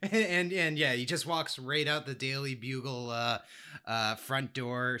 And yeah, he just walks right out the Daily Bugle front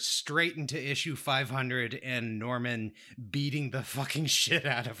door, straight into issue 500, and Norman beating the fucking shit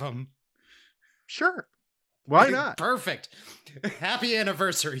out of him. Sure. Why not? Perfect. Happy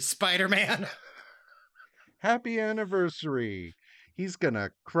anniversary, Spider-Man. Happy anniversary. He's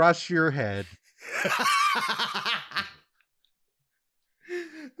gonna crush your head.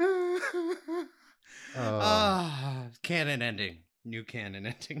 Oh, Canon ending. New canon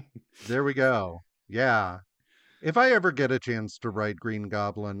ending. there we go. Yeah. If I ever get a chance to write Green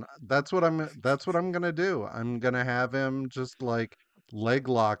Goblin, that's what I'm gonna do. I'm gonna have him just like leg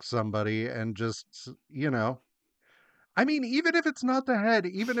lock somebody and I mean, even if it's not the head,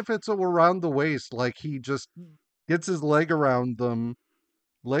 even if it's around the waist, like he just gets his legs around them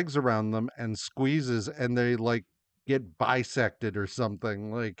and squeezes and they like get bisected or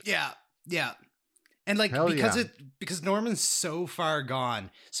something. Like, Yeah, yeah. And like hell yeah. because Norman's so far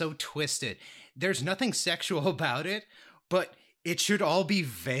gone, so twisted, there's nothing sexual about it, but it should all be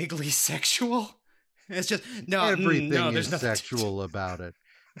vaguely sexual. It's just no, Everything there's is nothing. sexual about it.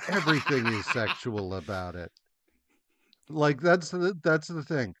 Everything is sexual about it. Like that's the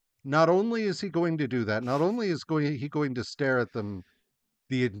thing. Not only is he going to do that, not only is he going to stare at them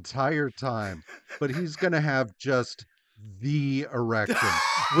the entire time, but he's going to have just the erection,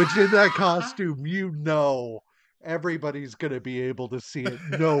 which in that costume, everybody's going to be able to see it,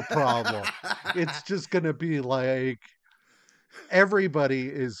 no problem. It's just going to be like everybody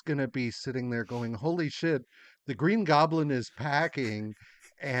is going to be sitting there going, holy shit, the Green Goblin is packing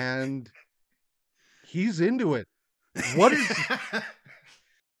and he's into it. What is,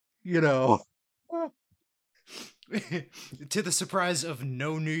 you know, To the surprise of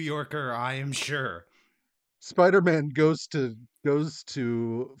no New Yorker, I am sure. Spider-Man goes to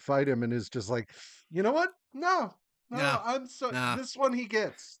fight him and is just like, you know what? No, No, I'm so no. this one he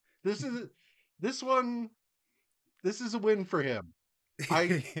gets. This one. This is a win for him.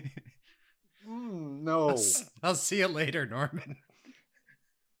 I no. I'll see you later, Norman.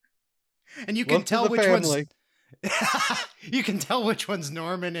 And you can Love to tell the which family. you can tell which one's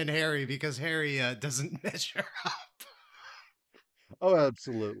Norman and Harry because Harry doesn't measure up. Oh,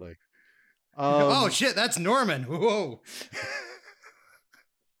 absolutely. Oh shit, that's Norman. Whoa.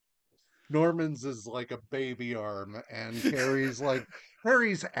 Norman's is like a baby arm, and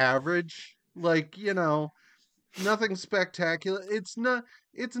Harry's average. Like, nothing spectacular. It's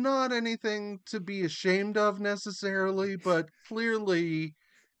not anything to be ashamed of necessarily, but clearly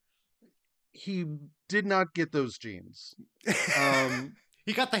he did not get those genes. Um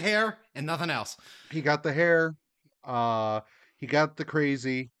He got the hair and nothing else. He got the hair, uh, he got the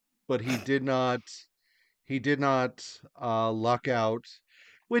crazy, but he did not luck out,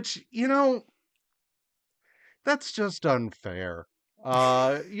 which, that's just unfair.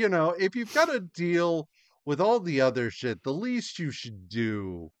 If you've got to deal with all the other shit, the least you should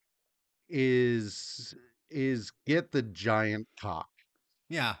do is get the giant cock.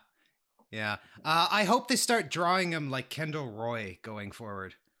 Yeah. Yeah. I hope they start drawing him like Kendall Roy going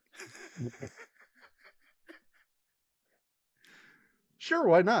forward. Sure,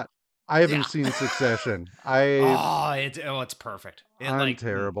 why not? I haven't Yeah. seen Succession. It's perfect. I'm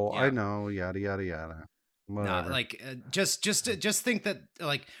terrible. I Yeah. know, yada yada yada. Nah, Whatever. like just think that,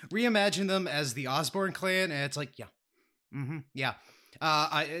 like, reimagine them as the Osborne clan, and it's like, yeah, yeah.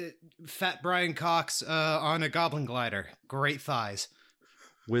 Fat Brian Cox on a goblin glider, great thighs,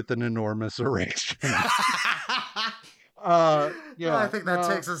 With an enormous erection. I Yeah, think that no.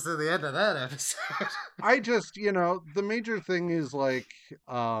 takes us to the end of that episode. I just, the major thing is like,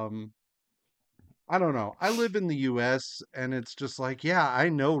 I don't know. I live in the US and it's just like, yeah, I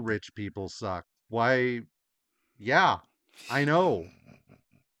know rich people suck. Why? Yeah, I know.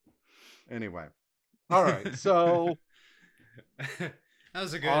 Anyway. All right. So That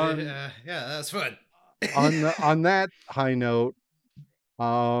was a good. on Yeah, that was fun. on that high note,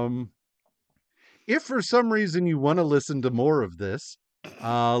 um if for some reason you want to listen to more of this,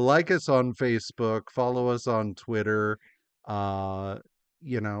 like us on Facebook, follow us on Twitter, uh,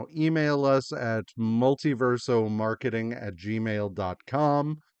 email us at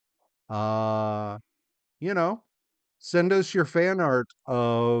multiversomarketing@gmail.com. Uh, you know, send us your fan art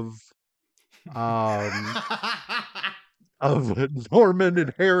um of Norman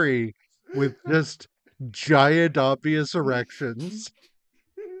and Harry with just giant obvious erections.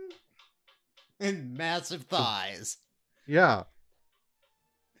 And massive thighs. Yeah.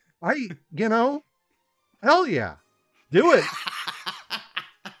 You know, hell yeah. Do it.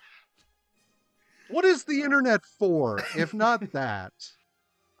 What is the internet for, if not that?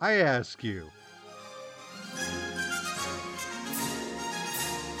 I ask you.